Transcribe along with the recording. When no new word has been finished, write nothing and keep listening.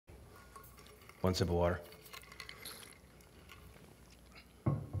One sip of water.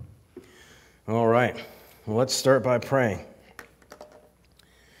 All right, well, let's start by praying.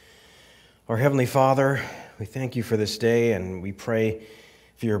 Our Heavenly Father, we thank you for this day, and we pray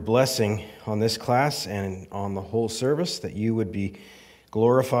for your blessing on this class and on the whole service, that you would be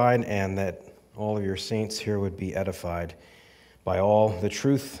glorified and that all of your saints here would be edified by all the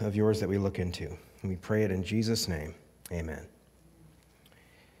truth of yours that we look into. And we pray it in Jesus' name. Amen.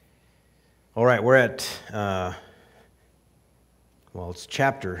 All right, we're at, it's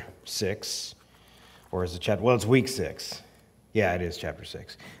chapter 6, or is it chapter, it's week 6. Yeah, it is chapter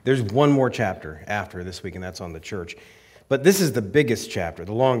 6. There's one more chapter after this week, and that's on the church. But this is the biggest chapter,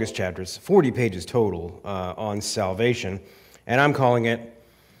 the longest chapter. It's 40 pages total on salvation, and I'm calling it,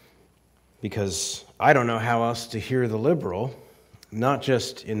 because I don't know how else to hear the liberal, not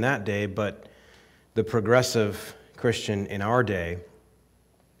just in that day, but the progressive Christian in our day.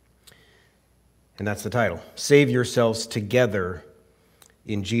 And that's the title. Save yourselves together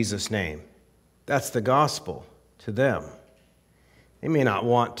in Jesus' name. That's the gospel to them. They may not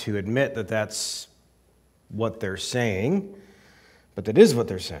want to admit that that's what they're saying, but that is what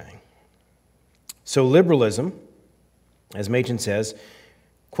they're saying. So liberalism, as Machen says,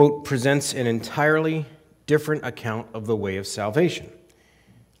 quote, presents an entirely different account of the way of salvation.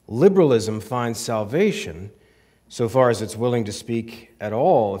 Liberalism finds salvation, so far as it's willing to speak at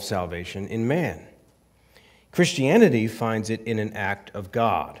all of salvation, in man. Christianity finds it in an act of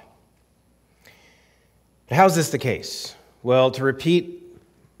God. But how's this the case? Well, to repeat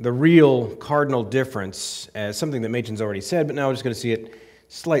the real cardinal difference as something that Machen's already said, but now we're just going to see it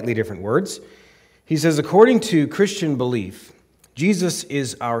slightly different words. He says, according to Christian belief, Jesus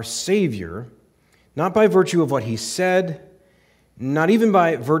is our Savior, not by virtue of what he said, not even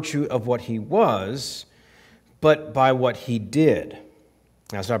by virtue of what he was, but by what he did.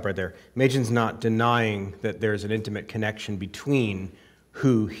 Now stop right there. Machen's not denying that there's an intimate connection between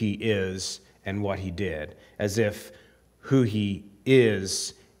who he is and what he did, as if who he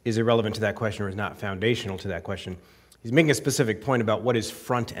is irrelevant to that question or is not foundational to that question. He's making a specific point about what is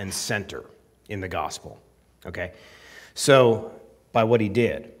front and center in the gospel. Okay? So, by what he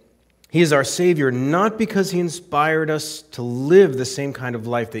did. He is our Savior not because he inspired us to live the same kind of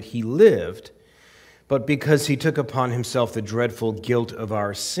life that he lived, but because he took upon himself the dreadful guilt of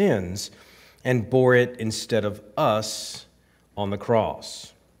our sins and bore it instead of us on the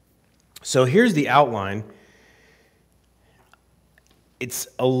cross. So here's the outline. It's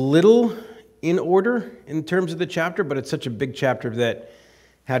a little in order in terms of the chapter, but it's such a big chapter that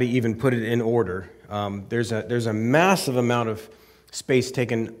how do you even put it in order? There's a massive amount of space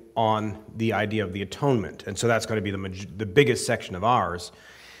taken on the idea of the atonement, and so that's going to be the biggest section of ours.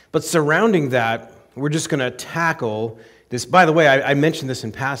 But surrounding that, we're just going to tackle this. By the way, I mentioned this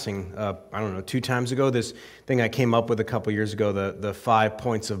in passing, 2 times ago, this thing I came up with a couple years ago, the 5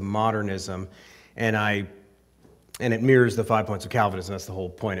 points of modernism, and it mirrors the 5 points of Calvinism. That's the whole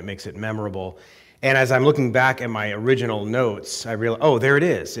point. It makes it memorable. And as I'm looking back at my original notes, I realized, oh, there it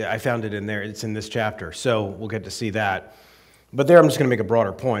is. I found it in there. It's in this chapter. So we'll get to see that. But there I'm just going to make a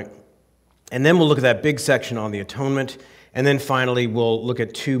broader point. And then we'll look at that big section on the atonement. And then finally, we'll look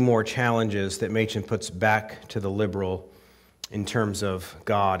at 2 more challenges that Machen puts back to the liberal in terms of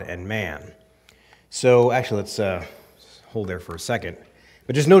God and man. So actually, let's hold there for a second.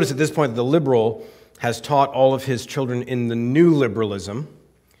 But just notice at this point that the liberal has taught all of his children in the new liberalism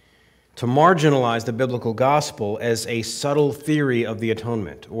to marginalize the biblical gospel as a subtle theory of the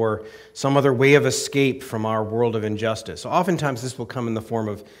atonement or some other way of escape from our world of injustice. So oftentimes this will come in the form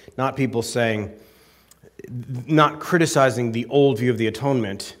of not people saying, not criticizing the old view of the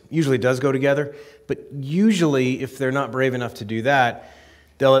atonement. Usually it does go together, but usually if they're not brave enough to do that,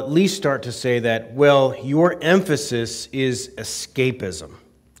 they'll at least start to say that, well, your emphasis is escapism.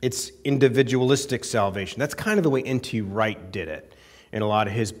 It's individualistic salvation. That's kind of the way N.T. Wright did it in a lot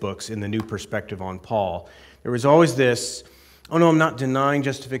of his books in the New Perspective on Paul. There was always this, oh no, I'm not denying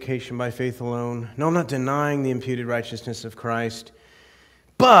justification by faith alone. No, I'm not denying the imputed righteousness of Christ.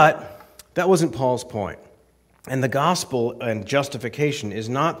 But that wasn't Paul's point. And the gospel and justification is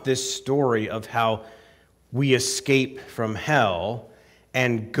not this story of how we escape from hell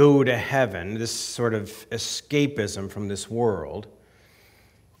and go to heaven, this sort of escapism from this world.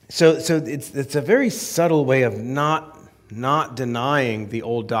 So it's a very subtle way of not denying the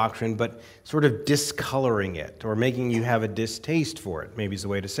old doctrine, but sort of discoloring it or making you have a distaste for it, maybe is the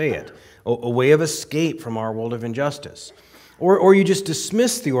way to say it. A way of escape from our world of injustice. Or you just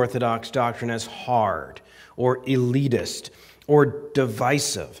dismiss the Orthodox doctrine as hard or elitist or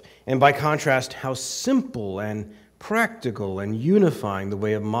divisive. And by contrast, how simple and practical and unifying the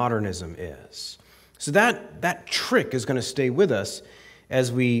way of modernism is. So that trick is going to stay with us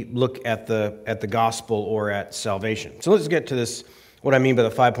as we look at the gospel or at salvation. So let's get to this, what I mean by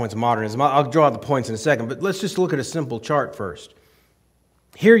the 5 points of modernism. I'll draw out the points in a second, but let's just look at a simple chart first.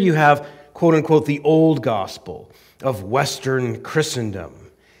 Here you have, quote unquote, the old gospel of Western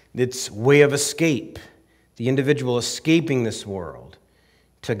Christendom, its way of escape, the individual escaping this world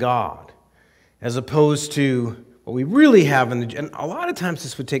to God, as opposed to what we really have and a lot of times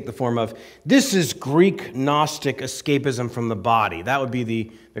this would take the form of, this is Greek Gnostic escapism from the body. That would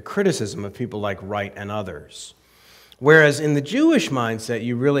be the criticism of people like Wright and others. Whereas in the Jewish mindset,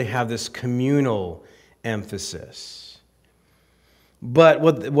 you really have this communal emphasis. But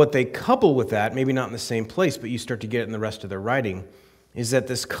what they couple with that, maybe not in the same place, but you start to get it in the rest of their writing, is that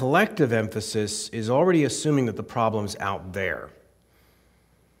this collective emphasis is already assuming that the problem's out there.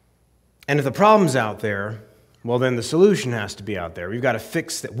 And if the problem's out there, well, then the solution has to be out there. We've got to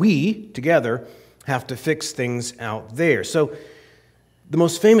fix that. We, together, have to fix things out there. So the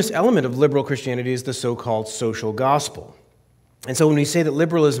most famous element of liberal Christianity is the so-called social gospel. And so when we say that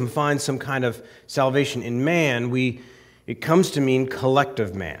liberalism finds some kind of salvation in man, it comes to mean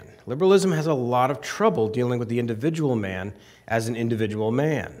collective man. Liberalism has a lot of trouble dealing with the individual man as an individual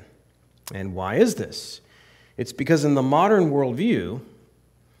man. And why is this? It's because in the modern worldview,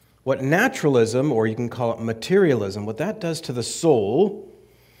 what naturalism, or you can call it materialism, what that does to the soul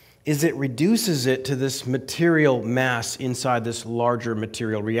is it reduces it to this material mass inside this larger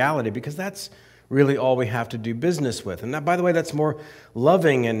material reality, because that's really all we have to do business with. And that, by the way, that's more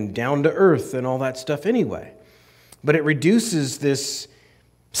loving and down to earth and all that stuff anyway. But it reduces this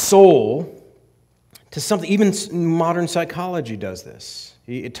soul to something, even modern psychology does this.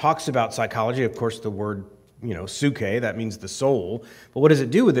 It talks about psychology, of course, the word suke, that means the soul. But what does it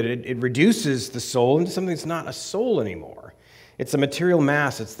do with it? It reduces the soul into something that's not a soul anymore. It's a material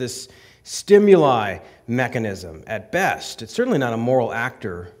mass. It's this stimuli mechanism at best. It's certainly not a moral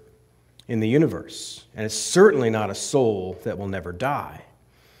actor in the universe. And it's certainly not a soul that will never die.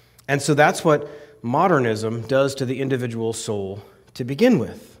 And so that's what modernism does to the individual soul to begin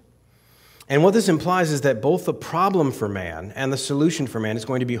with. And what this implies is that both the problem for man and the solution for man is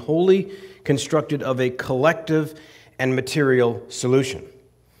going to be wholly constructed of a collective and material solution.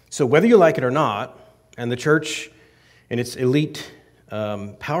 So whether you like it or not, and the church in its elite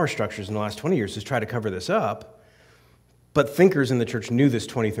power structures in the last 20 years has tried to cover this up, but thinkers in the church knew this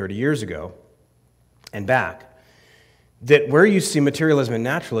 20, 30 years ago and back, that where you see materialism and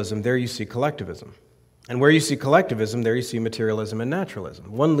naturalism, there you see collectivism. And where you see collectivism, there you see materialism and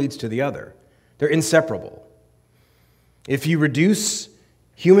naturalism. One leads to the other. They're inseparable. If you reduce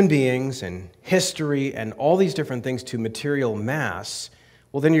human beings and history and all these different things to material mass,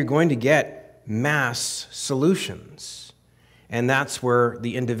 well, then you're going to get mass solutions. And that's where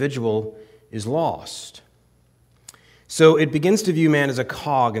the individual is lost. So it begins to view man as a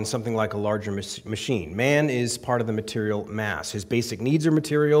cog in something like a larger machine. Man is part of the material mass. His basic needs are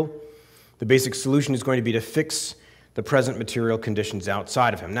material. The basic solution is going to be to fix the present material conditions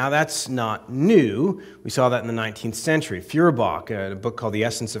outside of him. Now, that's not new. We saw that in the 19th century. Feuerbach, in a book called The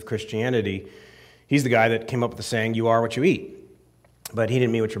Essence of Christianity, he's the guy that came up with the saying, you are what you eat. But he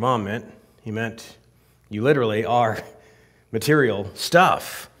didn't mean what your mom meant. He meant you literally are material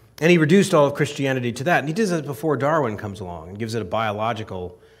stuff. And he reduced all of Christianity to that. And he does that before Darwin comes along and gives it a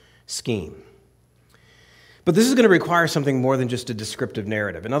biological scheme. But this is going to require something more than just a descriptive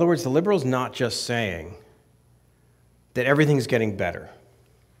narrative. In other words, the liberal's not just saying that everything's getting better.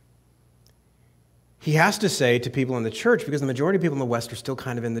 He has to say to people in the church, because the majority of people in the West are still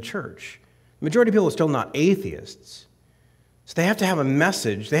kind of in the church. The majority of people are still not atheists. So they have to have a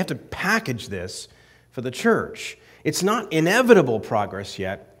message. They have to package this for the church. It's not inevitable progress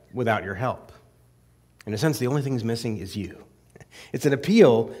yet without your help. In a sense, the only thing that's missing is you. It's an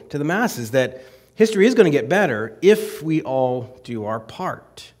appeal to the masses that history is going to get better if we all do our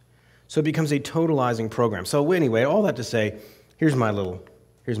part. So it becomes a totalizing program. So anyway, all that to say, here's my little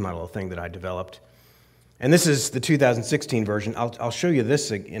thing that I developed. And this is the 2016 version. I'll show you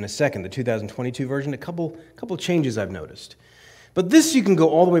this in a second, the 2022 version, a couple changes I've noticed. But this you can go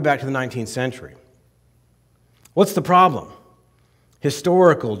all the way back to the 19th century. What's the problem?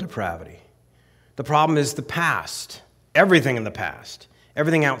 Historical depravity. The problem is the past, everything in the past,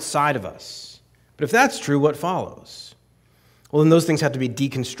 everything outside of us. But if that's true, what follows? Well, then those things have to be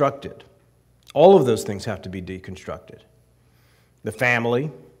deconstructed. All of those things have to be deconstructed. The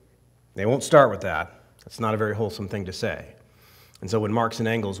family, they won't start with that. That's not a very wholesome thing to say. And so when Marx and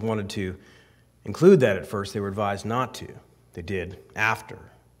Engels wanted to include that at first, they were advised not to. They did after.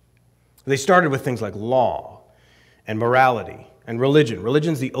 They started with things like law and morality and religion.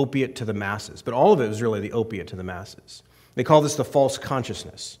 Religion's the opiate to the masses, but all of it was really the opiate to the masses. They call this the false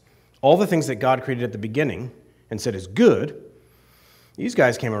consciousness. All the things that God created at the beginning and said is good, these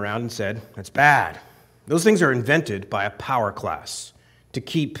guys came around and said, that's bad. Those things are invented by a power class to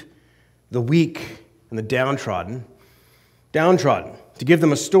keep the weak and the downtrodden, to give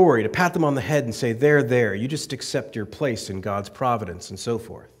them a story, to pat them on the head and say, they're there. You just accept your place in God's providence and so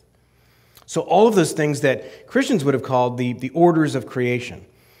forth. So all of those things that Christians would have called the orders of creation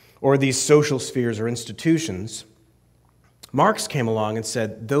or these social spheres or institutions, Marx came along and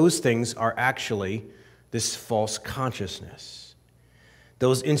said those things are actually this false consciousness.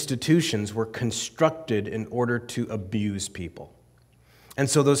 Those institutions were constructed in order to abuse people. And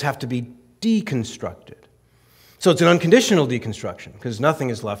so those have to be deconstructed. So it's an unconditional deconstruction because nothing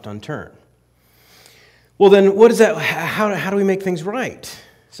is left unturned. Well, then what is that? How do we make things right?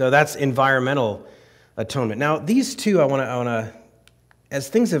 So that's environmental atonement. Now, these two I want to, as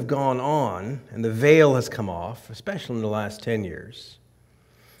things have gone on and the veil has come off, especially in the last 10 years,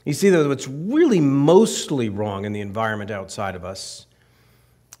 you see that what's really mostly wrong in the environment outside of us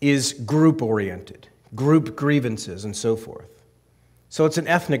is group-oriented, group grievances and so forth. So it's an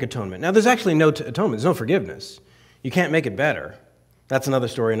ethnic atonement. Now, there's actually no atonement. There's no forgiveness. You can't make it better. That's another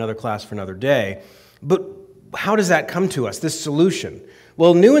story, another class for another day. But how does that come to us, this solution?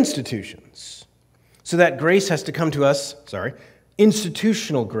 Well, new institutions. So that grace has to come to us,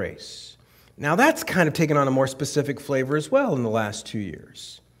 institutional grace. Now, that's kind of taken on a more specific flavor as well in the last 2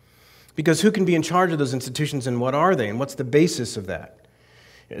 years. Because who can be in charge of those institutions and what are they and what's the basis of that?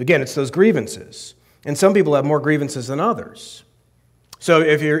 Again, it's those grievances. And some people have more grievances than others. So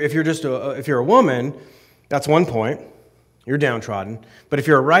if you're a woman, that's one point. You're downtrodden. But if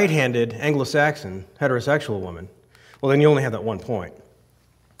you're a right-handed Anglo-Saxon heterosexual woman, well, then you only have that 1 point.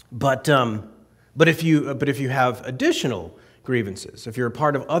 But if you have additional grievances, if you're a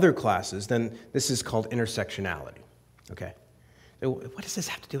part of other classes, then this is called intersectionality. Okay. What does this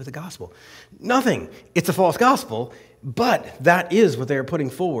have to do with the gospel? Nothing. It's a false gospel, but that is what they are putting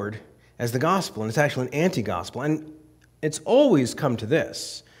forward as the gospel, and it's actually an anti-gospel. And it's always come to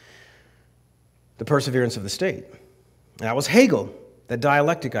this, the perseverance of the state. And that was Hegel, that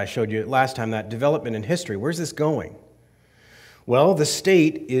dialectic I showed you last time, that development in history. Where's this going? Well, the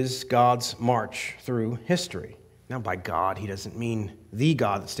state is God's march through history. Now, by God, he doesn't mean the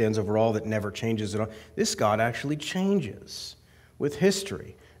God that stands over all, that never changes at all. This God actually changes with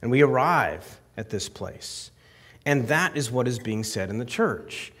history, and we arrive at this place. And that is what is being said in the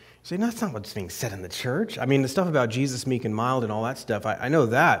church. You say, no, that's not what's being said in the church. I mean, the stuff about Jesus meek and mild and all that stuff, I know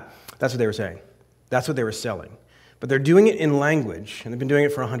that. That's what they were saying. That's what they were selling. But they're doing it in language, and they've been doing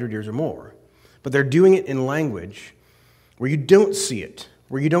it for 100 years or more. But they're doing it in language where you don't see it,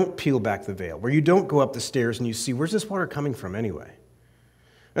 where you don't peel back the veil, where you don't go up the stairs and you see, where's this water coming from anyway? And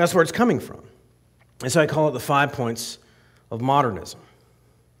that's where it's coming from. And so I call it the 5 points of modernism.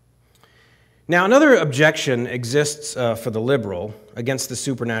 Now, another objection exists for the liberal against the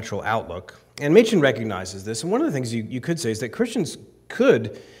supernatural outlook, and Machen recognizes this, and one of the things you could say is that Christians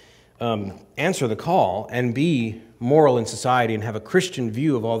could answer the call and be moral in society and have a Christian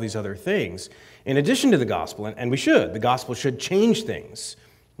view of all these other things, in addition to the gospel, and we should. The gospel should change things.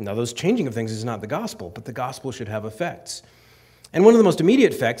 Now, those changing of things is not the gospel, but the gospel should have effects. And one of the most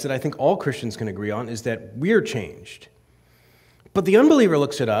immediate effects that I think all Christians can agree on is that we're changed. But the unbeliever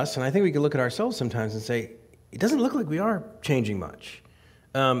looks at us, and I think we can look at ourselves sometimes and say, it doesn't look like we are changing much.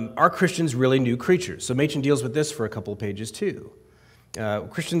 Are Christians really new creatures? So Machen deals with this for a couple of pages too.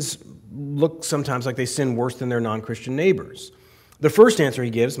 Christians look sometimes like they sin worse than their non-Christian neighbors. The first answer he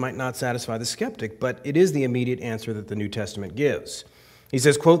gives might not satisfy the skeptic, but it is the immediate answer that the New Testament gives. He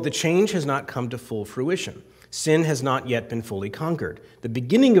says, quote, "The change has not come to full fruition. Sin has not yet been fully conquered. The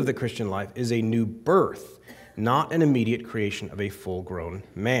beginning of the Christian life is a new birth, not an immediate creation of a full-grown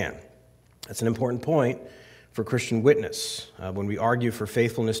man." That's an important point for Christian witness. When we argue for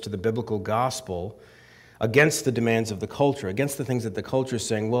faithfulness to the biblical gospel against the demands of the culture, against the things that the culture is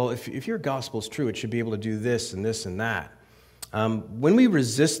saying, well, if your gospel is true, it should be able to do this and this and that. When we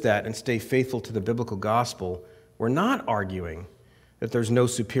resist that and stay faithful to the biblical gospel, we're not arguing that there's no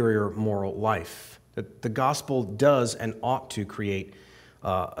superior moral life, that the gospel does and ought to create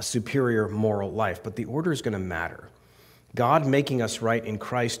a superior moral life, but the order is going to matter. God making us right in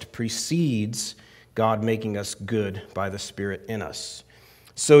Christ precedes God making us good by the Spirit in us.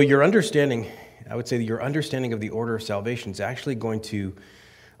 So your understanding, I would say that your understanding of the order of salvation is actually going to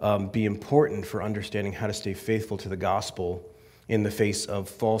be important for understanding how to stay faithful to the gospel in the face of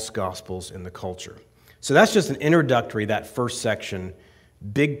false gospels in the culture. So that's just an introductory, that first section,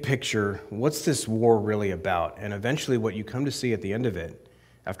 big picture, what's this war really about? And eventually what you come to see at the end of it,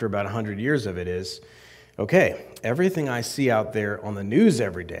 after about 100 years of it, is, okay, everything I see out there on the news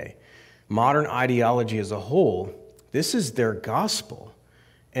every day, modern ideology as a whole, this is their gospel.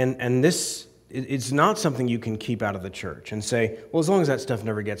 And this, it's not something you can keep out of the church and say, well, as long as that stuff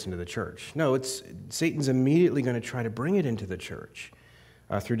never gets into the church. No, Satan's immediately going to try to bring it into the church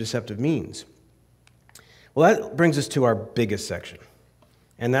through deceptive means. Well, that brings us to our biggest section,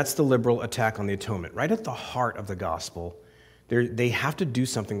 and that's the liberal attack on the atonement. Right at the heart of the gospel, they have to do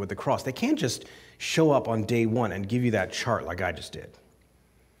something with the cross. They can't just show up on day one and give you that chart like I just did.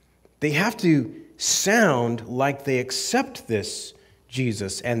 They have to sound like they accept this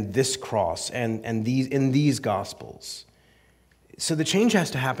Jesus and this cross and these gospels. So the change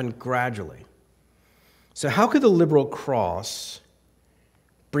has to happen gradually. So how could the liberal cross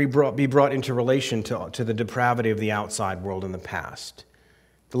be brought into relation to the depravity of the outside world in the past?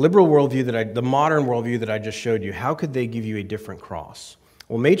 The liberal worldview, the modern worldview that I just showed you, how could they give you a different cross?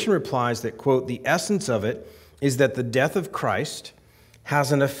 Well, Machen replies that, quote, the essence of it is that the death of Christ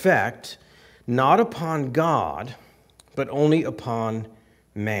has an effect not upon God, but only upon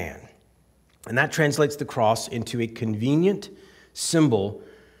man. And that translates the cross into a convenient symbol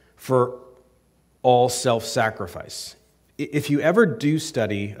for all self-sacrifice. If you ever do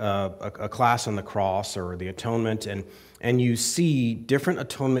study a class on the cross or the atonement, and you see different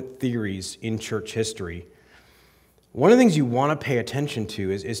atonement theories in church history, one of the things you want to pay attention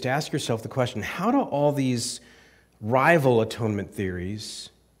to is to ask yourself the question, how do all these rival atonement theories,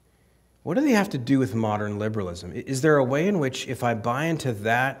 what do they have to do with modern liberalism? Is there a way in which, if I buy into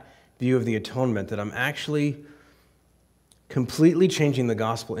that view of the atonement, that I'm actually completely changing the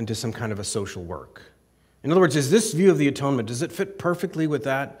gospel into some kind of a social work? In other words, is this view of the atonement, does it fit perfectly with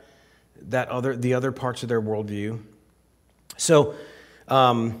the other parts of their worldview? So,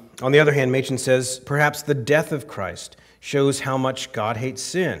 on the other hand, Machen says, perhaps the death of Christ shows how much God hates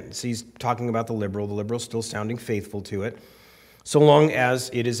sin. So he's talking about the liberal still sounding faithful to it, so long as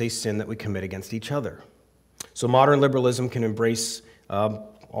it is a sin that we commit against each other. So modern liberalism can embrace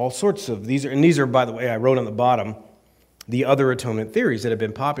all sorts of, these are, by the way, I wrote on the bottom, the other atonement theories that have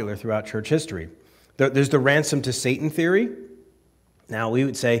been popular throughout church history. There's the ransom to Satan theory. Now, we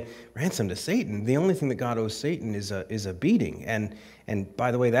would say, ransom to Satan? The only thing that God owes Satan is a beating. And by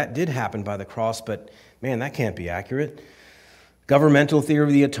the way, that did happen by the cross, but man, that can't be accurate. Governmental theory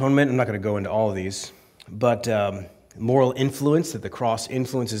of the atonement, I'm not going to go into all of these, but moral influence, that the cross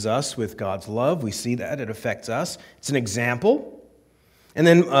influences us with God's love. We see that. It affects us. It's an example. And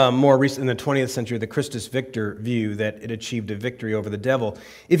then more recent, in the 20th century, the Christus Victor view that it achieved a victory over the devil.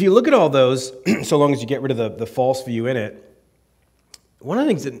 If you look at all those, so long as you get rid of the false view in it, one of the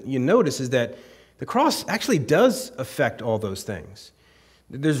things that you notice is that the cross actually does affect all those things.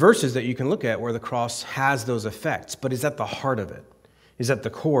 There's verses that you can look at where the cross has those effects, but is at the heart of it, is at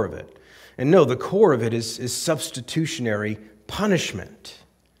the core of it. And no, the core of it is substitutionary punishment.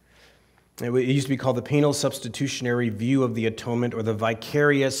 It used to be called the penal substitutionary view of the atonement, or the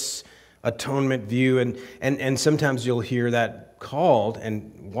vicarious atonement view. And sometimes you'll hear that called,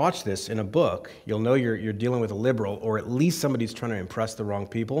 and watch this in a book. You'll know you're dealing with a liberal, or at least somebody's trying to impress the wrong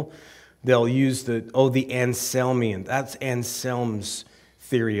people. They'll use the Anselmian. That's Anselm's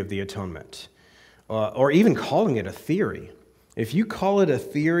theory of the atonement. Or even calling it a theory. If you call it a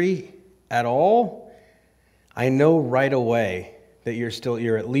theory at all, I know right away that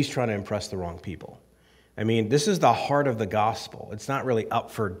you're at least trying to impress the wrong people. I mean, this is the heart of the gospel. It's not really up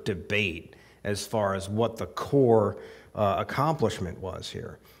for debate as far as what the core accomplishment was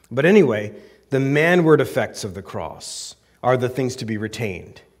here. But anyway, the manward effects of the cross are the things to be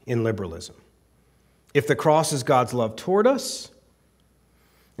retained in liberalism. If the cross is God's love toward us,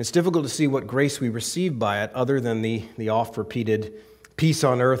 it's difficult to see what grace we receive by it other than the oft-repeated peace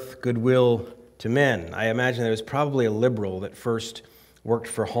on earth, goodwill to men. I imagine there was probably a liberal that first worked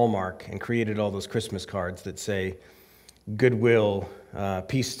for Hallmark and created all those Christmas cards that say goodwill,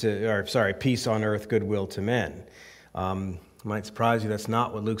 peace on earth, goodwill to men. Might surprise you, that's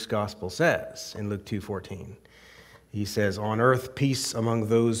not what Luke's gospel says in Luke 2:14. He says, on earth, peace among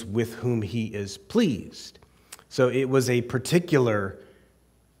those with whom he is pleased. So it was a particular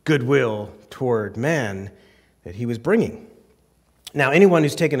goodwill toward man that he was bringing. Now, anyone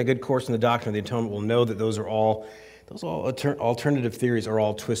who's taken a good course in the doctrine of the atonement will know that those alternative theories are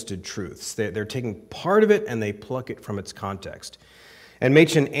all twisted truths. They're taking part of it and they pluck it from its context. And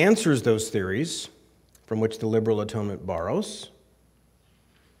Machen answers those theories, from which the liberal atonement borrows,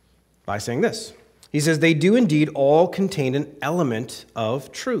 by saying this. He says, they do indeed all contain an element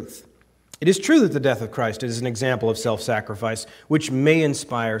of truth. It is true that the death of Christ is an example of self-sacrifice, which may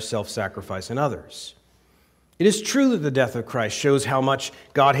inspire self-sacrifice in others. It is true that the death of Christ shows how much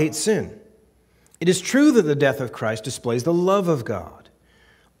God hates sin. It is true that the death of Christ displays the love of God.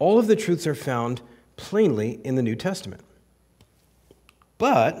 All of the truths are found plainly in the New Testament.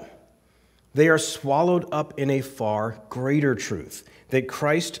 But they are swallowed up in a far greater truth, that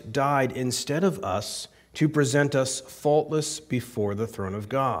Christ died instead of us to present us faultless before the throne of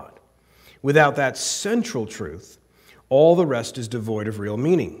God. Without that central truth, all the rest is devoid of real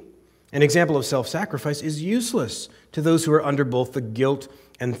meaning. An example of self-sacrifice is useless to those who are under both the guilt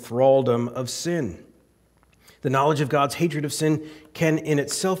and thraldom of sin. The knowledge of God's hatred of sin can in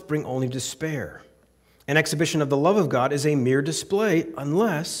itself bring only despair. An exhibition of the love of God is a mere display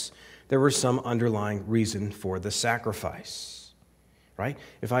unless there were some underlying reason for the sacrifice. Right?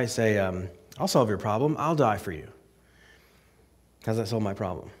 If I say, I'll solve your problem, I'll die for you. How's that solve my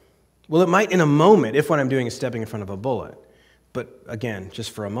problem? Well, it might in a moment if what I'm doing is stepping in front of a bullet. But again,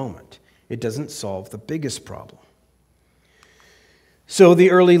 just for a moment. It doesn't solve the biggest problem. So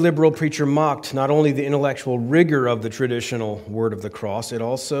the early liberal preacher mocked not only the intellectual rigor of the traditional word of the cross, it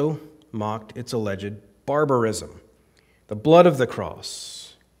also mocked its alleged barbarism. The blood of the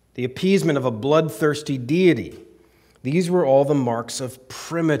cross, the appeasement of a bloodthirsty deity, these were all the marks of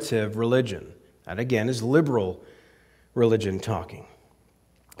primitive religion. That again is liberal religion talking.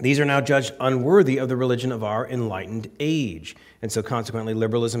 These are now judged unworthy of the religion of our enlightened age. And so consequently,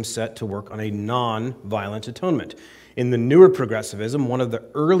 liberalism set to work on a non-violent atonement. In the newer progressivism, one of the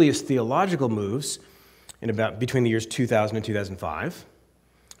earliest theological moves between the years 2000 and 2005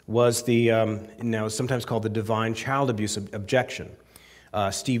 was the, now sometimes called the divine child abuse objection.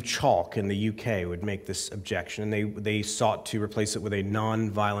 Steve Chalk in the UK would make this objection, and they sought to replace it with a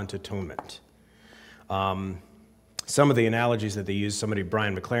non-violent atonement. Some of the analogies that they used,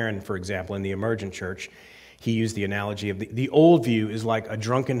 Brian McLaren, for example, in the Emergent Church, he used the analogy of the old view is like a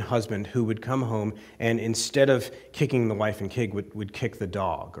drunken husband who would come home and instead of kicking the wife and kid would kick the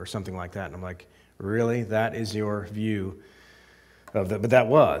dog or something like that. And I'm like, really? That is your view of that? But that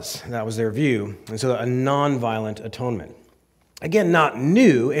was their view. And so a nonviolent atonement. Again, not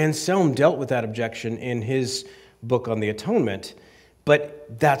new. Anselm dealt with that objection in his book on the atonement,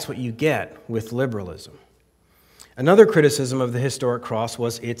 but that's what you get with liberalism. Another criticism of the historic cross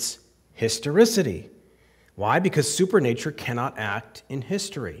was its historicity. Why? Because supernature cannot act in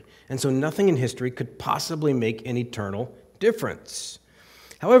history, and so nothing in history could possibly make an eternal difference.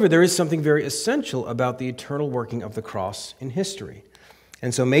 However, there is something very essential about the eternal working of the cross in history.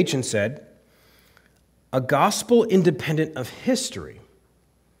 And so Machen said, a gospel independent of history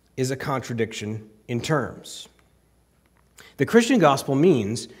is a contradiction in terms. The Christian gospel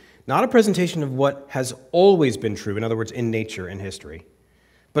means not a presentation of what has always been true, in other words, in nature and history,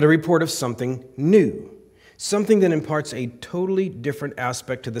 but a report of something new, something that imparts a totally different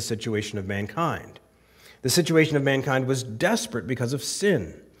aspect to the situation of mankind. The situation of mankind was desperate because of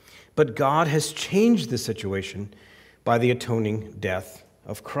sin, but God has changed the situation by the atoning death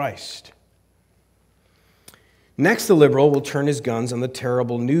of Christ. Next, the liberal will turn his guns on the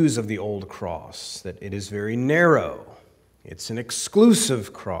terrible news of the old cross, that it is very narrow. It's an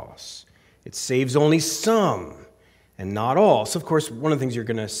exclusive cross. It saves only some and not all. So, of course, one of the things you're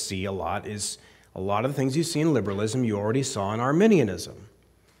going to see a lot is a lot of the things you see in liberalism you already saw in Arminianism.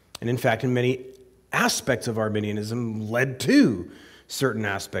 And in fact, in many aspects of Arminianism led to certain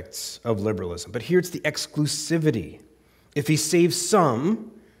aspects of liberalism. But here it's the exclusivity. If he saves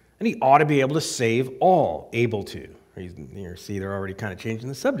some, then he ought to be able to save all, able to. You see, they're already kind of changing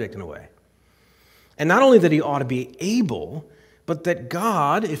the subject in a way. And not only that he ought to be able, but that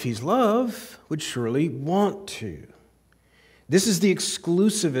God, if he's love, would surely want to. This is the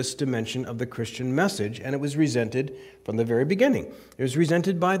exclusivist dimension of the Christian message, and it was resented from the very beginning. It was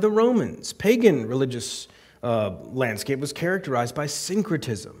resented by the Romans. Pagan religious landscape was characterized by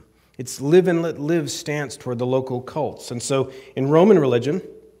syncretism. It's live and let live stance toward the local cults. And so in Roman religion,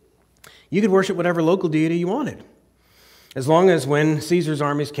 you could worship whatever local deity you wanted, as long as when Caesar's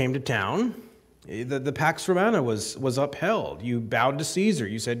armies came to town, the Pax Romana was upheld. You bowed to Caesar.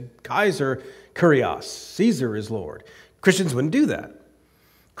 You said, Kaiser Kyrios, Caesar is Lord. Christians wouldn't do that.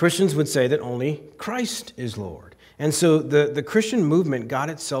 Christians would say that only Christ is Lord. And so the Christian movement got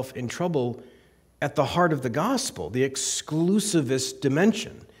itself in trouble at the heart of the gospel, the exclusivist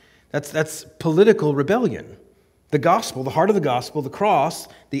dimension. That's political rebellion. The gospel, the heart of the gospel, the cross,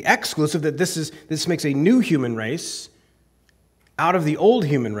 the exclusive, that this makes a new human race out of the old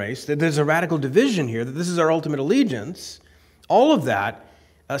human race, that there's a radical division here, that this is our ultimate allegiance. All of that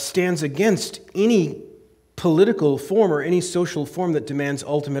stands against any political form or any social form that demands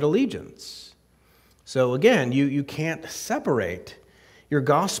ultimate allegiance. So again, you can't separate your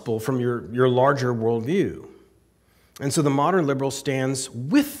gospel from your larger worldview. And so the modern liberal stands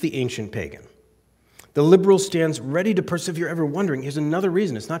with the ancient pagan. The liberal stands ready to persevere, ever wondering. Here's another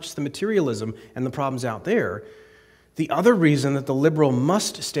reason. It's not just the materialism and the problems out there. The other reason that the liberal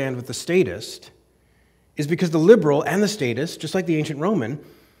must stand with the statist is because the liberal and the statist, just like the ancient Roman,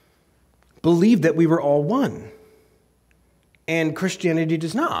 believed that we were all one. And Christianity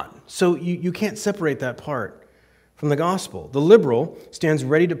does not. So you can't separate that part from the gospel. The liberal stands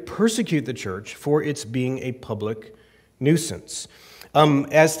ready to persecute the church for its being a public nuisance.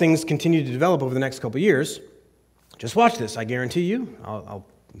 As things continue to develop over the next couple of years, just watch this. I guarantee you,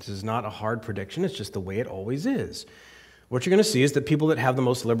 this is not a hard prediction. It's just the way it always is. What you're going to see is that people that have the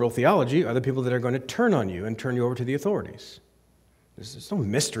most liberal theology are the people that are going to turn on you and turn you over to the authorities. There's no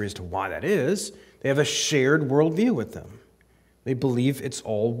mystery as to why that is. They have a shared worldview with them. They believe it's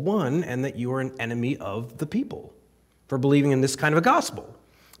all one and that you are an enemy of the people for believing in this kind of a gospel.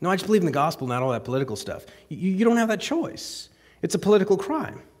 No, I just believe in the gospel, not all that political stuff. You don't have that choice. It's a political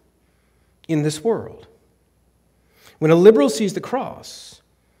crime in this world. When a liberal sees the cross,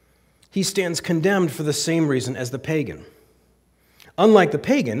 he stands condemned for the same reason as the pagan. Unlike the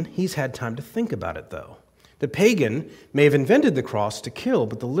pagan, he's had time to think about it, though. The pagan may have invented the cross to kill,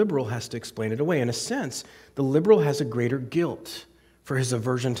 but the liberal has to explain it away. In a sense, the liberal has a greater guilt for his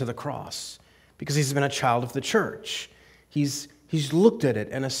aversion to the cross because he's been a child of the church. He's looked at it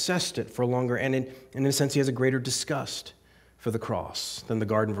and assessed it for longer, and in a sense, he has a greater disgust for the cross than the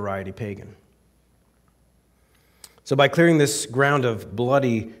garden variety pagan. So by clearing this ground of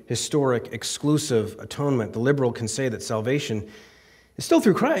bloody, historic, exclusive atonement, the liberal can say that salvation is still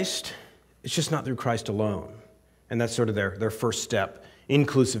through Christ. It's just not through Christ alone. And that's sort of their first step.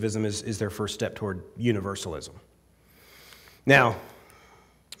 Inclusivism is their first step toward universalism. Now,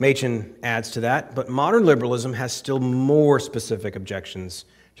 Machen adds to that, but modern liberalism has still more specific objections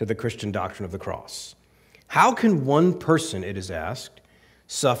to the Christian doctrine of the cross. How can one person, it is asked,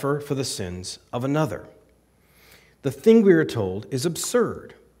 suffer for the sins of another? The thing we are told is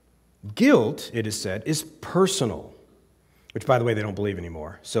absurd. Guilt, it is said, is personal, which, by the way, they don't believe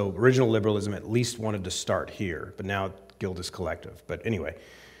anymore. So original liberalism at least wanted to start here, but now guilt is collective. But anyway,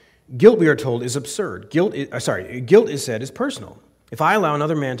 guilt, we are told, is absurd. Guilt is said is personal. If I allow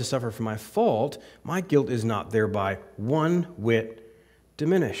another man to suffer for my fault, my guilt is not thereby one whit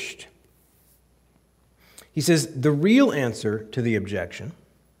diminished. He says the real answer to the objection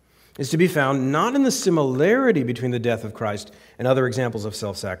is to be found not in the similarity between the death of Christ and other examples of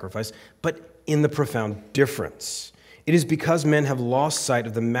self-sacrifice, but in the profound difference. It is because men have lost sight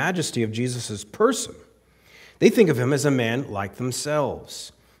of the majesty of Jesus' person. They think of him as a man like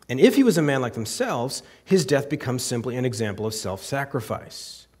themselves. And if he was a man like themselves, his death becomes simply an example of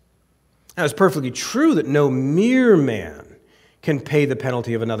self-sacrifice. Now, it's perfectly true that no mere man can pay the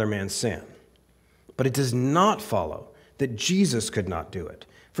penalty of another man's sin. But it does not follow that Jesus could not do it.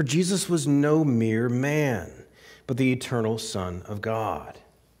 For Jesus was no mere man, but the eternal Son of God.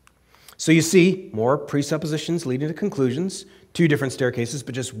 So you see, more presuppositions leading to conclusions, two different staircases,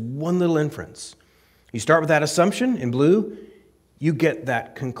 but just one little inference. You start with that assumption in blue, you get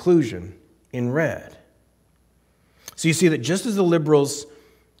that conclusion in red. So you see that just as the liberals'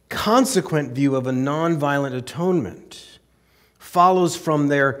 consequent view of a nonviolent atonement follows from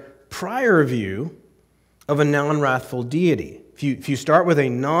their prior view of a non-wrathful deity. If you start with a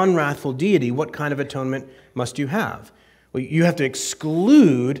non-wrathful deity, what kind of atonement must you have? Well, you have to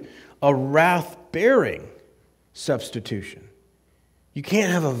exclude a wrath-bearing substitution. You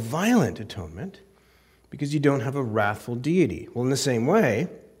can't have a violent atonement because you don't have a wrathful deity. Well, in the same way,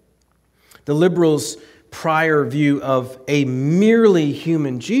 the liberals' prior view of a merely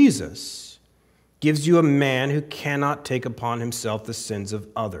human Jesus gives you a man who cannot take upon himself the sins of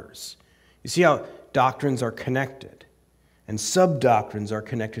others. You see how doctrines are connected, and sub-doctrines are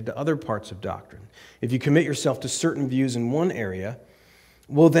connected to other parts of doctrine. If you commit yourself to certain views in one area,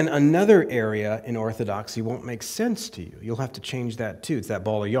 well, then another area in orthodoxy won't make sense to you. You'll have to change that too. It's that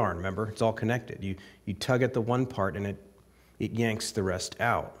ball of yarn, remember? It's all connected. You tug at the one part and it yanks the rest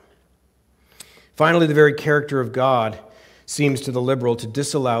out. Finally, the very character of God seems to the liberal to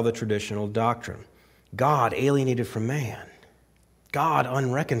disallow the traditional doctrine. God alienated from man. God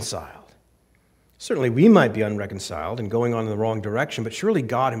unreconciled. Certainly we might be unreconciled and going on in the wrong direction, but surely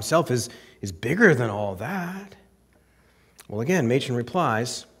God himself is bigger than all that. Well, again, Machen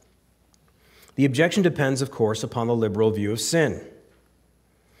replies, the objection depends, of course, upon the liberal view of sin.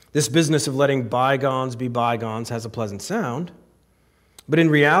 This business of letting bygones be bygones has a pleasant sound, But in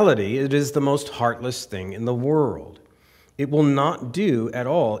reality, it is the most heartless thing in the world. It will not do at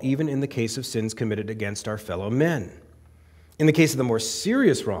all, even in the case of sins committed against our fellow men. In the case of the more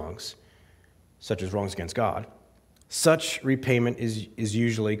serious wrongs, such as wrongs against God, such repayment is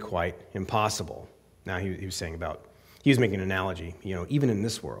usually quite impossible. Now, he was making an analogy, even in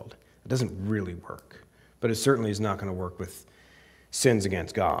this world, it doesn't really work. But it certainly is not going to work with sins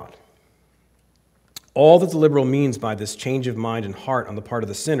against God. All that the liberal means by this change of mind and heart on the part of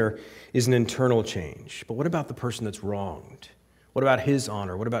the sinner is an internal change. But what about the person that's wronged? What about his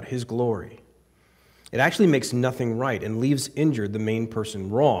honor? What about his glory? It actually makes nothing right and leaves injured the main person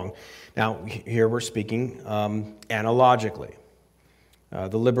wrong. Now, here we're speaking analogically.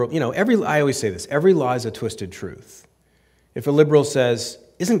 The liberal, I always say this, every lie is a twisted truth. If a liberal says,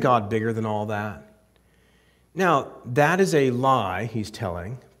 isn't God bigger than all that? Now, that is a lie he's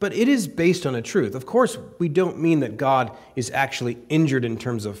telling, but it is based on a truth. Of course, we don't mean that God is actually injured in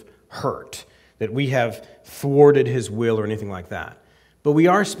terms of hurt, that we have thwarted his will or anything like that. But we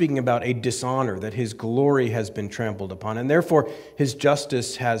are speaking about a dishonor, that his glory has been trampled upon, and therefore his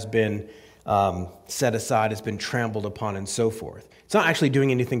justice has been set aside, has been trampled upon, and so forth. It's not actually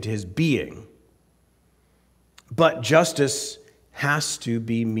doing anything to his being, but justice has to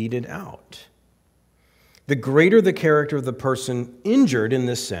be meted out. The greater the character of the person injured in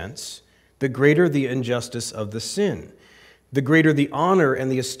this sense, the greater the injustice of the sin. The greater the honor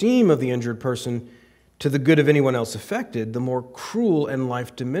and the esteem of the injured person to the good of anyone else affected, the more cruel and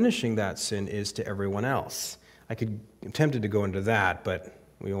life-diminishing that sin is to everyone else. I'm tempted to go into that, but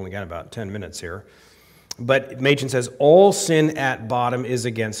we only got about 10 minutes here. But Machen says, all sin at bottom is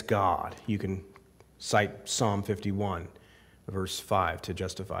against God. You can cite Psalm 51, verse 5, to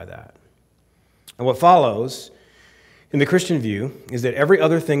justify that. And what follows, in the Christian view, is that every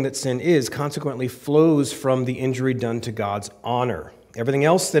other thing that sin is consequently flows from the injury done to God's honor. Everything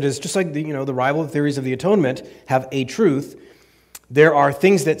else that is just like the rival theories of the atonement have a truth. There are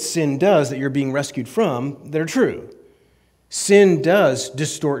things that sin does that you're being rescued from that are true. Sin does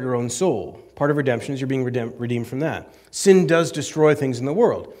distort your own soul. Part of redemption is you're being redeemed from that. Sin does destroy things in the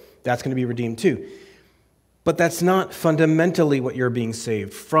world. That's going to be redeemed too. But that's not fundamentally what you're being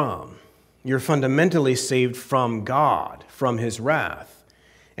saved from. You're fundamentally saved from God, from his wrath.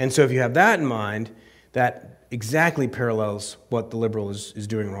 And so if you have that in mind, that exactly parallels what the liberal is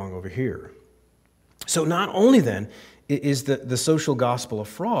doing wrong over here. So not only then is the social gospel a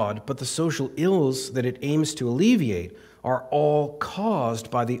fraud, but the social ills that it aims to alleviate are all caused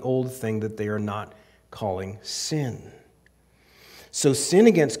by the old thing that they are not calling sin. So sin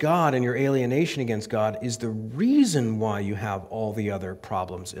against God and your alienation against God is the reason why you have all the other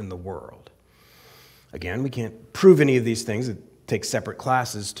problems in the world. Again, we can't prove any of these things. It takes separate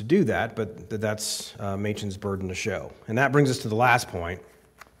classes to do that, but that's Machen's burden to show. And that brings us to the last point,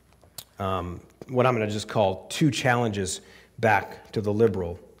 what I'm going to just call two challenges back to the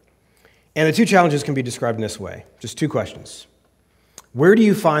liberal. And the two challenges can be described in this way, just two questions. Where do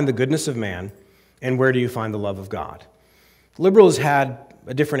you find the goodness of man, and where do you find the love of God? Liberals had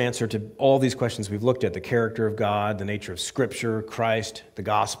a different answer to all these questions we've looked at, the character of God, the nature of Scripture, Christ, the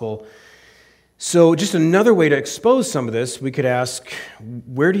gospel. So just another way to expose some of this, we could ask,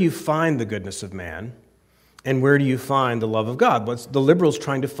 where do you find the goodness of man, and where do you find the love of God? What's the liberals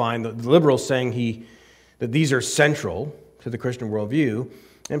trying to find? The liberals saying that these are central to the Christian worldview,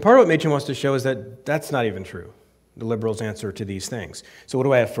 and part of what Machen wants to show is that that's not even true, the liberals' answer to these things. So what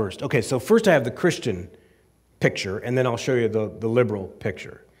do I have first? Okay, so first I have the Christian picture, and then I'll show you the liberal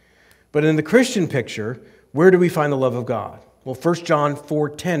picture. But in the Christian picture, where do we find the love of God? Well, 1 John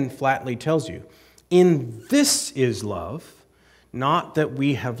 4:10 flatly tells you, in this is love, not that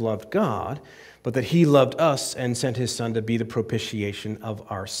we have loved God, but that he loved us and sent his Son to be the propitiation of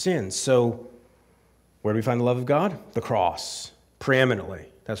our sins. So where do we find the love of God? The cross, preeminently.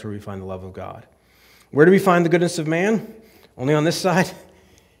 That's where we find the love of God. Where do we find the goodness of man? Only on this side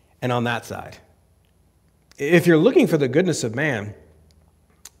and on that side. If you're looking for the goodness of man,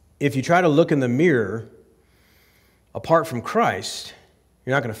 if you try to look in the mirror apart from Christ,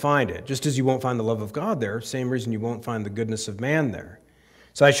 you're not going to find it. Just as you won't find the love of God there, same reason you won't find the goodness of man there.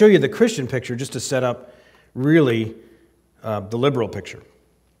 So I show you the Christian picture just to set up really the liberal picture.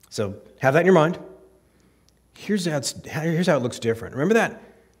 So have that in your mind. Here's how it looks different. Remember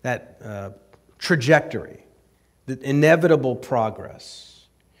that trajectory, the inevitable progress.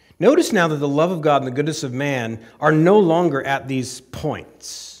 Notice now that the love of God and the goodness of man are no longer at these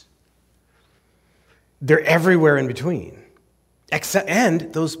points. They're everywhere in between. And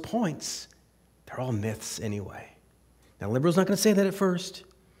those points, they're all myths anyway. Now, liberals not going to say that at first.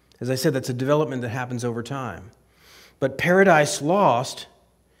 As I said, that's a development that happens over time. but paradise lost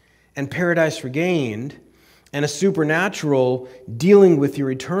and paradise regained, and a supernatural dealing with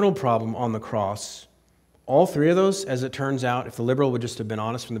your eternal problem on the cross, all three of those, as it turns out, if the liberal would just have been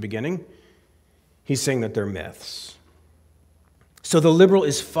honest from the beginning, he's saying that they're myths. So the liberal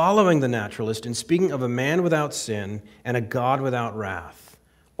is following the naturalist in speaking of a man without sin and a God without wrath,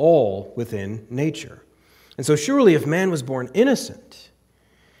 all within nature. And so surely if man was born innocent,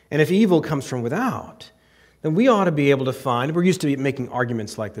 and if evil comes from without, then we ought to be able to find, we're used to making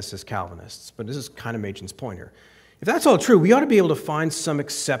arguments like this as Calvinists, but this is kind of Machen's point here. If that's all true, we ought to be able to find some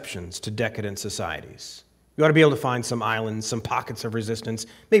exceptions to decadent societies. We ought to be able to find some islands, some pockets of resistance,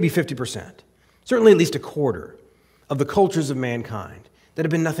 maybe 50%, certainly at least a quarter of the cultures of mankind that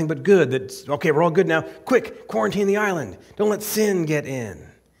have been nothing but good. That's, okay, we're all good now. Quick, quarantine the island. Don't let sin get in.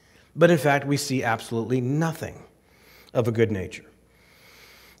 But in fact, we see absolutely nothing of a good nature.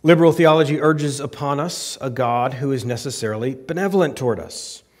 Liberal theology urges upon us a God who is necessarily benevolent toward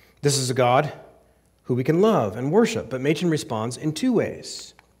us. This is a God who we can love and worship, but Machen responds in two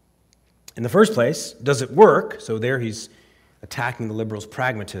ways. In the first place, does it work? So there he's attacking the liberals'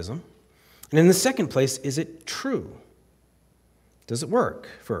 pragmatism. And in the second place, is it true? Does it work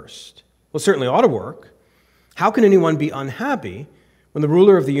first? Well, it certainly ought to work. How can anyone be unhappy when the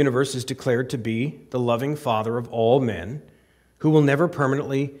ruler of the universe is declared to be the loving Father of all men, who will never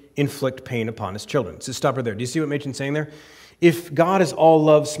permanently inflict pain upon his children? So stop right there. Do you see what Machen's saying there? If God is all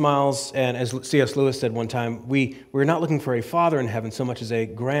love, smiles, and as C.S. Lewis said one time, we're not looking for a father in heaven so much as a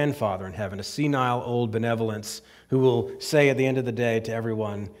grandfather in heaven, a senile old benevolence who will say at the end of the day to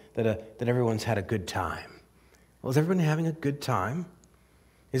everyone that everyone's had a good time. Well, is everyone having a good time?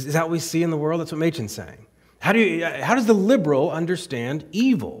 Is that what we see in the world? That's what Machen's saying. How does the liberal understand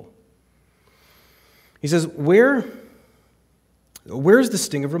evil? He says, where's the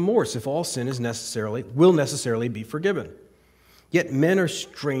sting of remorse if all sin will necessarily be forgiven? Yet men are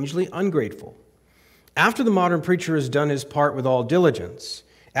strangely ungrateful. After the modern preacher has done his part with all diligence,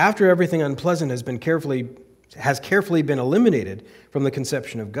 after everything unpleasant has carefully been eliminated from the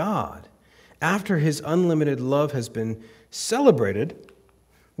conception of God, after his unlimited love has been celebrated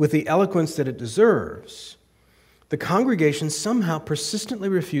with the eloquence that it deserves, the congregation somehow persistently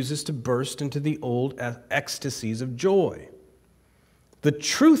refuses to burst into the old ecstasies of joy. The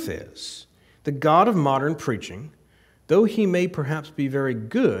truth is, the God of modern preaching, though he may perhaps be very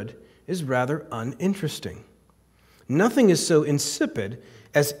good, is rather uninteresting. Nothing is so insipid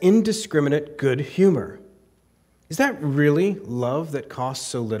as indiscriminate good humor. Is that really love that costs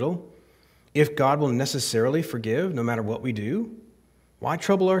so little? If God will necessarily forgive no matter what we do, why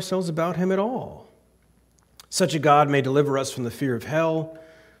trouble ourselves about him at all? Such a God may deliver us from the fear of hell,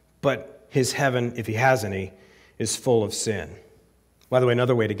 but his heaven, if he has any, is full of sin. By the way,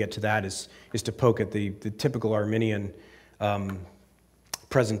 another way to get to that is to poke at the typical Arminian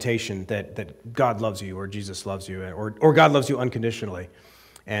presentation that God loves you or Jesus loves you or God loves you unconditionally.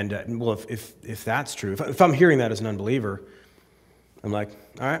 And well, if that's true, if I'm hearing that as an unbeliever, I'm like,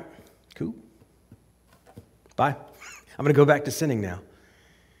 all right, cool, bye. I'm going to go back to sinning now.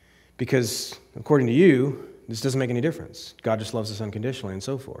 Because according to you, this doesn't make any difference. God just loves us unconditionally and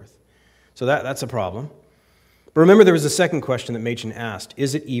so forth. So that's a problem. But remember, there was a second question that Machen asked.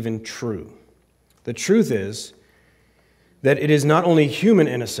 Is it even true? The truth is that it is not only human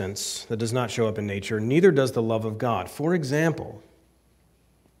innocence that does not show up in nature, neither does the love of God. For example,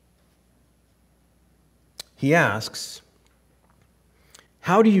 he asks,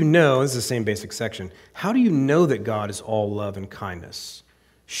 how do you know, this is the same basic section, how do you know that God is all love and kindness?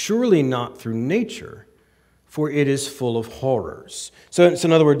 Surely not through nature, for it is full of horrors. So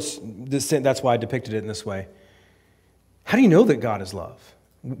in other words, that's why I depicted it in this way. How do you know that God is love?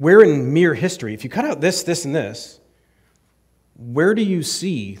 Where in mere history, if you cut out this, this, and this, where do you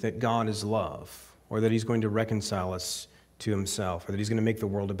see that God is love, or that he's going to reconcile us to himself, or that he's going to make the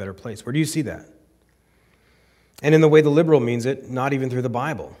world a better place? Where do you see that? And in the way the liberal means it, not even through the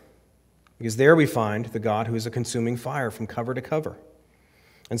Bible, because there we find the God who is a consuming fire from cover to cover.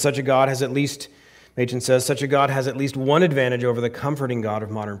 And such a God has at least, Machen says, such a God has at least one advantage over the comforting God of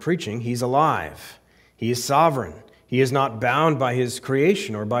modern preaching. He's alive. He is sovereign. He is not bound by his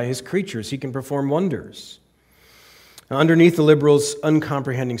creation or by his creatures. He can perform wonders. Now, underneath the liberal's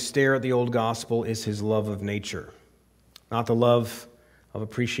uncomprehending stare at the old gospel is his love of nature. Not the love of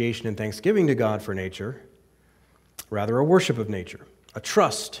appreciation and thanksgiving to God for nature, rather a worship of nature, a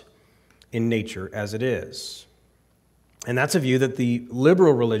trust in nature as it is. And that's a view that the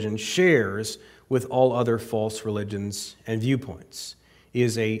liberal religion shares with all other false religions and viewpoints,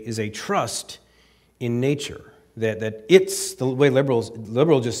 is a trust in nature, that it's, the way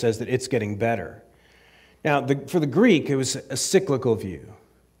liberal just says that it's getting better. Now, for the Greek, it was a cyclical view.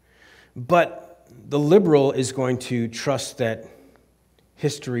 But the liberal is going to trust that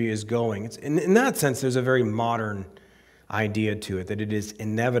history is going. In that sense, there's a very modern idea to it, that it is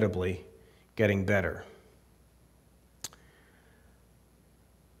inevitably getting better.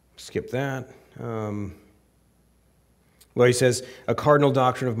 Skip that. Well, he says, a cardinal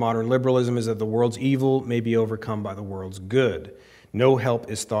doctrine of modern liberalism is that the world's evil may be overcome by the world's good. No help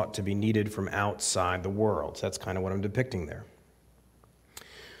is thought to be needed from outside the world. So that's kind of what I'm depicting there.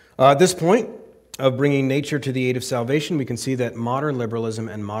 At this point of bringing nature to the aid of salvation, we can see that modern liberalism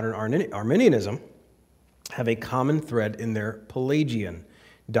and modern Arminianism have a common thread in their Pelagian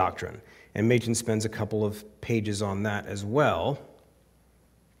doctrine. And Machen spends a couple of pages on that as well.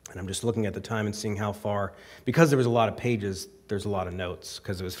 And I'm just looking at the time and seeing how far, because there was a lot of pages, there's a lot of notes,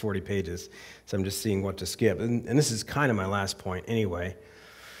 because it was 40 pages. So I'm just seeing what to skip. And this is kind of my last point anyway.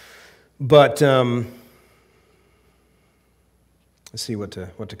 But let's see what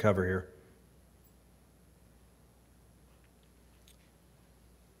to cover here.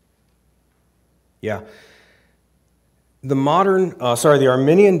 Yeah. The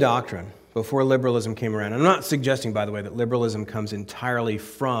Arminian doctrine before liberalism came around. I'm not suggesting, by the way, that liberalism comes entirely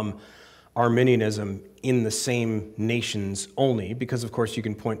from Arminianism in the same nations only, because, of course, you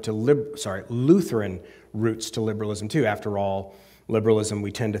can point to Lutheran roots to liberalism, too. After all, liberalism,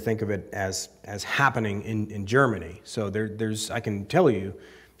 we tend to think of it as happening in Germany. So I can tell you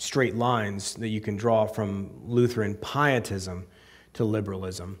straight lines that you can draw from Lutheran pietism to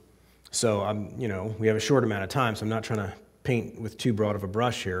liberalism. So, we have a short amount of time, so I'm not trying to paint with too broad of a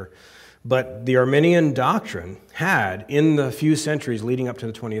brush here. But the Arminian doctrine had, in the few centuries leading up to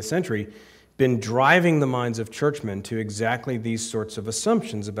the 20th century, been driving the minds of churchmen to exactly these sorts of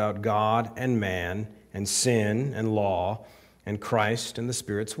assumptions about God and man and sin and law and Christ and the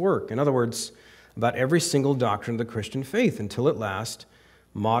Spirit's work. In other words, about every single doctrine of the Christian faith, until at last,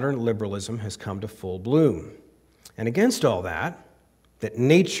 modern liberalism has come to full bloom. And against all that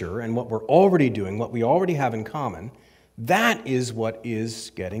nature and what we're already doing, what we already have in common, that is what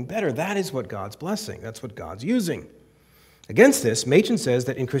is getting better. That is what God's blessing. That's what God's using. Against this, Machen says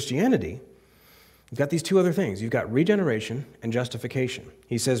that in Christianity, you've got these two other things. You've got regeneration and justification.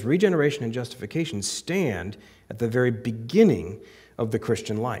 He says regeneration and justification stand at the very beginning of the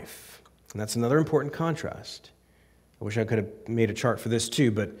Christian life. And that's another important contrast. I wish I could have made a chart for this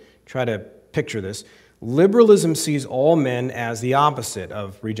too, but try to picture this. Liberalism sees all men as the opposite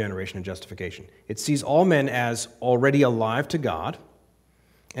of regeneration and justification. It sees all men as already alive to God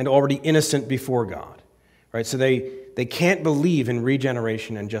and already innocent before God. Right? So they can't believe in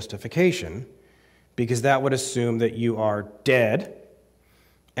regeneration and justification because that would assume that you are dead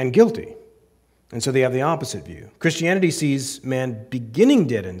and guilty. And so they have the opposite view. Christianity sees man beginning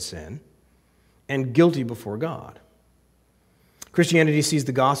dead in sin and guilty before God. Christianity sees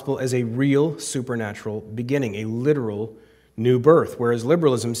the gospel as a real supernatural beginning, a literal new birth, whereas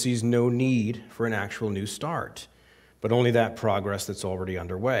liberalism sees no need for an actual new start, but only that progress that's already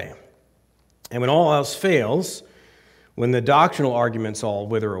underway. And when all else fails, when the doctrinal arguments all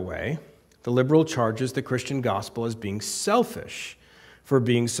wither away, the liberal charges the Christian gospel as being selfish for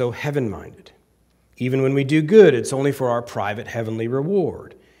being so heaven-minded. Even when we do good, it's only for our private heavenly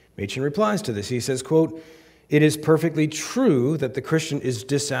reward. Machen replies to this. He says, quote, "It is perfectly true that the Christian is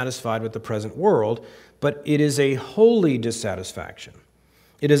dissatisfied with the present world, but it is a holy dissatisfaction.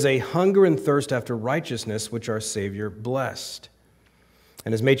 It is a hunger and thirst after righteousness which our Savior blessed."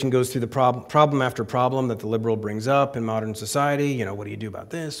 And as Machen goes through the problem after problem that the liberal brings up in modern society, what do you do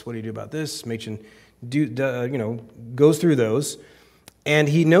about this? What do you do about this? Machen goes through those. And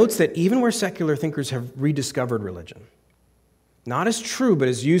he notes that even where secular thinkers have rediscovered religion, not as true but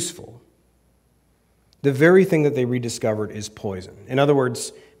as useful, the very thing that they rediscovered is poison. In other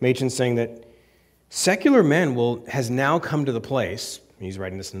words, Machen's saying that secular men has now come to the place, he's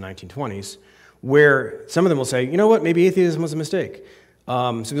writing this in the 1920s, where some of them will say, you know what, maybe atheism was a mistake.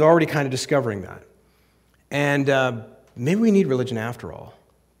 So he's already kind of discovering that. And maybe we need religion after all,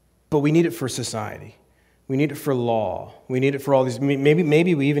 but we need it for society. We need it for law. We need it for all these,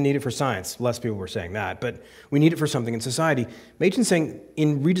 maybe we even need it for science. Less people were saying that, but we need it for something in society. Machen's saying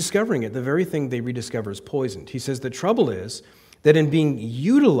in rediscovering it, the very thing they rediscover is poisoned. He says the trouble is that in being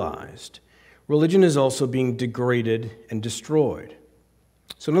utilized, religion is also being degraded and destroyed.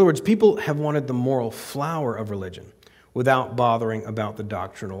 So in other words, people have wanted the moral flower of religion without bothering about the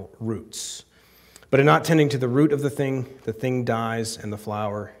doctrinal roots. But in not tending to the root of the thing dies and the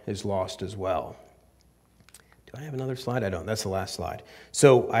flower is lost as well. Do I have another slide? I don't. That's the last slide.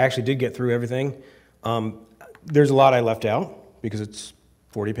 So I actually did get through Everything. There's a lot I left out because it's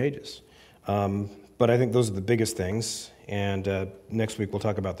 40 pages. But But I think those are the biggest things. And next week we'll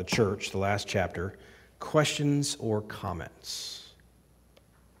talk about the church, the last chapter. Questions or comments?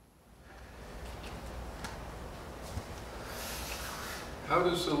 How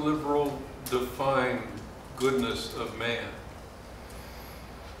does the liberal define goodness of man?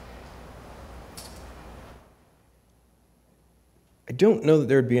 I don't know that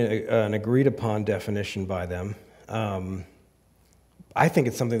there would be an agreed upon definition by them. I think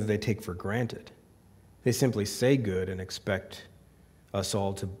it's something that they take for granted. They simply say good and expect us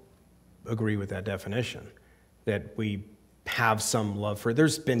all to agree with that definition, that we have some love for it.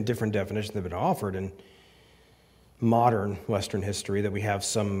 There's been different definitions that have been offered in modern Western history, that we have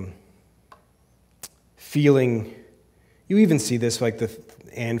some feeling. You even see this, like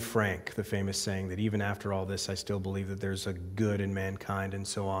Anne Frank, the famous saying that even after all this, I still believe that there's a good in mankind and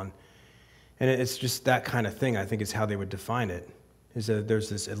so on. And it's just that kind of thing, I think, is how they would define it, is that there's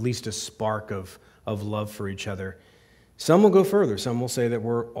this at least a spark of love for each other. Some will go further. Some will say that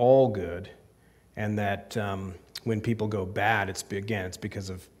we're all good, and that when people go bad, it's because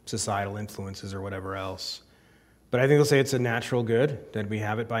of societal influences or whatever else. But I think they'll say it's a natural good, that we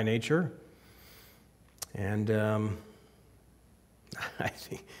have it by nature. And I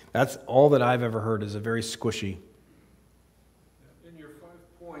think that's all that I've ever heard, is a very squishy. In your 5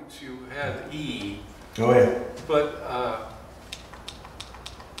 points, you had E. Oh, yeah. But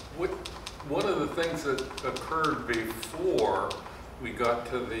one of the things that occurred before we got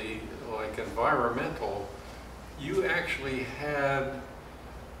to the environmental, you actually had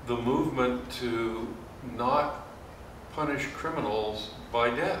the movement to not punish criminals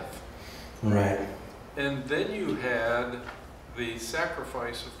by death. Right. And then you had the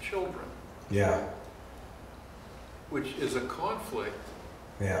sacrifice of children. Yeah. Which is a conflict.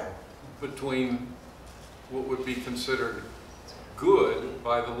 Yeah. Between what would be considered good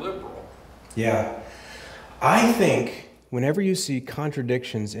by the liberal. Yeah. I think whenever you see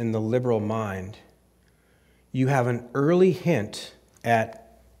contradictions in the liberal mind, you have an early hint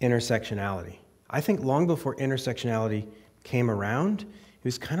at intersectionality. I think long before intersectionality came around, it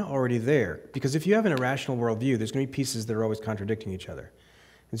was kind of already there. Because if you have an irrational worldview, there's going to be pieces that are always contradicting each other.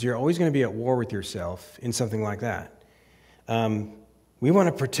 And so you're always going to be at war with yourself in something like that. We want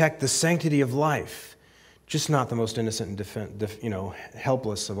to protect the sanctity of life, just not the most innocent and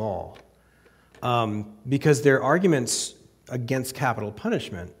helpless of all. Because their arguments against capital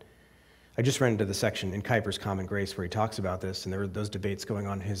punishment, I just ran into the section in Kuyper's Common Grace where he talks about this, and there were those debates going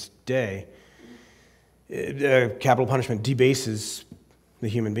on in his day. Capital punishment debases the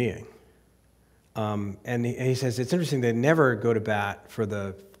human being. And he says it's interesting, they never go to bat for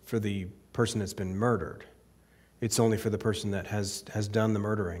the person that's been murdered. It's only for the person that has done the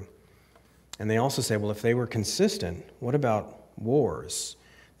murdering. And they also say, well, if they were consistent, what about wars?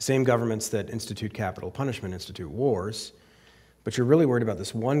 The same governments that institute capital punishment institute wars, but you're really worried about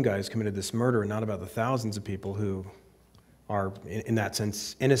this one guy who's committed this murder and not about the thousands of people who are, in that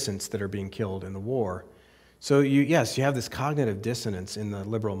sense, innocents that are being killed in the war. So you have this cognitive dissonance in the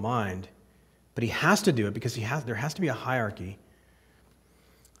liberal mind, but he has to do it because there has to be a hierarchy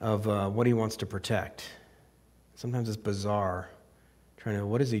of what he wants to protect. Sometimes it's bizarre.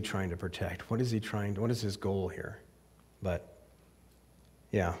 What is he trying to protect? What is his goal here? But,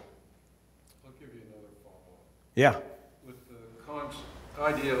 yeah. I'll give you another follow-up. Yeah. With the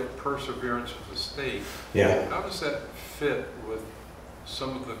idea of perseverance of the state, yeah. How does that fit with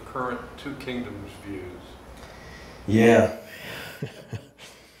some of the current Two Kingdoms views? Yeah.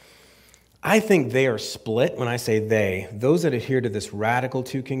 I think they are split. When I say they, those that adhere to this radical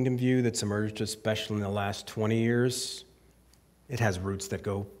two-kingdom view that's emerged especially in the last 20 years, it has roots that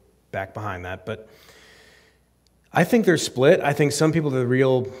go back behind that, but I think they're split. I think some people are the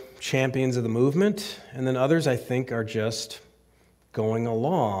real champions of the movement, and then others, I think, are just going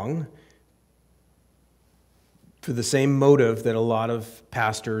along for the same motive that a lot of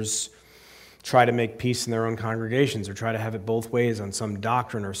pastors try to make peace in their own congregations, or try to have it both ways on some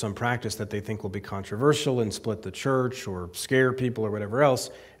doctrine or some practice that they think will be controversial and split the church or scare people or whatever else.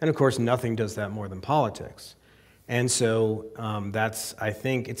 And of course, nothing does that more than politics. And so I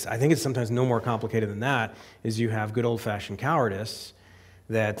think it's sometimes no more complicated than that, is you have good old-fashioned cowardice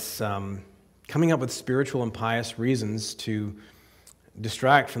that's coming up with spiritual and pious reasons to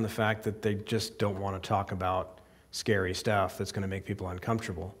distract from the fact that they just don't want to talk about scary stuff that's going to make people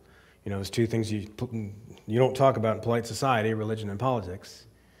uncomfortable. You know, there's two things you don't talk about in polite society: religion and politics,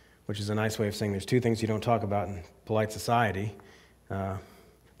 which is a nice way of saying there's two things you don't talk about in polite society: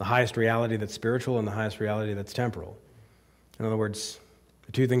 the highest reality that's spiritual and the highest reality that's temporal. In other words,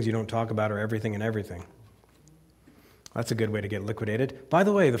 the two things you don't talk about are everything and everything. That's a good way to get liquidated. By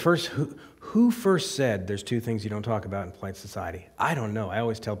the way, who first said there's two things you don't talk about in polite society? I don't know. I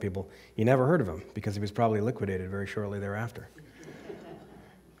always tell people, you never heard of him, because he was probably liquidated very shortly thereafter.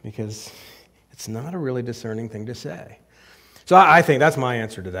 Because it's not a really discerning thing to say. So I think that's my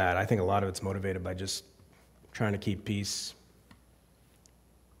answer to that. I think a lot of it's motivated by just trying to keep peace.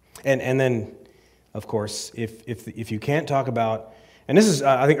 And then, of course, if you can't talk about, and this is,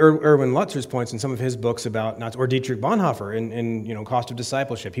 I think, Erwin Lutzer's points in some of his books about, or Dietrich Bonhoeffer in Cost of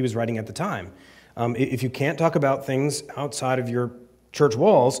Discipleship, he was writing at the time. If you can't talk about things outside of your church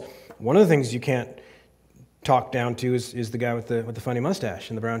walls, one of the things you can't talk down to is the guy with the funny mustache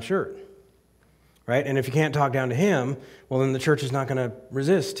and the brown shirt, right? And if you can't talk down to him, well, then the church is not going to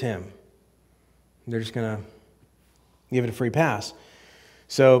resist him. They're just going to give it a free pass.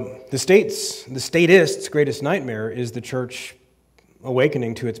 So the statists' greatest nightmare is the church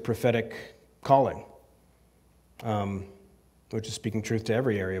awakening to its prophetic calling, which is speaking truth to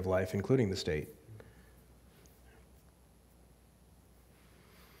every area of life, including the state.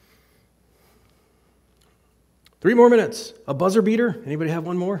 Three more minutes. A buzzer beater? Anybody have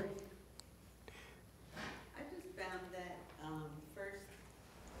one more? I just found that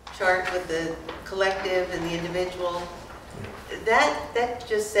first chart with the collective and the individual, that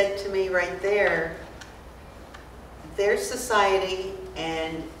just said to me right there, there's society,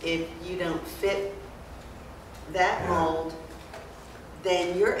 and if you don't fit that mold,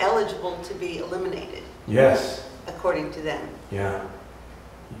 then you're eligible to be eliminated. Yes. According to them. Yeah.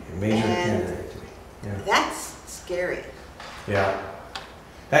 Major candidate. Yeah. That's scary. Yeah.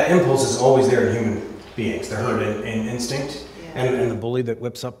 That impulse is always there in human beings, the herd instinct, and the bully that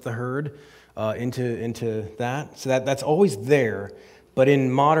whips up the herd into that. So that's always there. But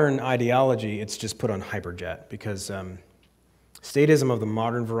in modern ideology, it's just put on hyperjet, because statism of the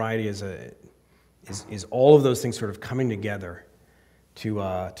modern variety is all of those things sort of coming together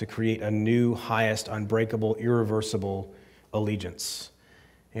to create a new, highest, unbreakable, irreversible allegiance.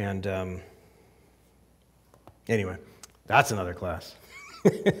 And anyway, that's another class.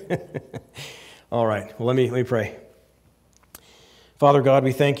 All right, well, let me pray. Father God,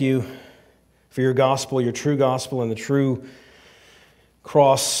 we thank you for your gospel, your true gospel, and the true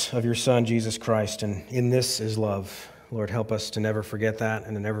cross of your Son, Jesus Christ, and in this is love. Lord, help us to never forget that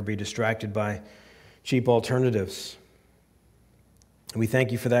and to never be distracted by cheap alternatives. And we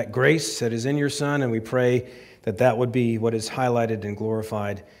thank you for that grace that is in your Son, and we pray that that would be what is highlighted and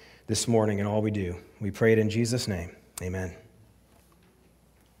glorified this morning in all we do. We pray it in Jesus' name. Amen.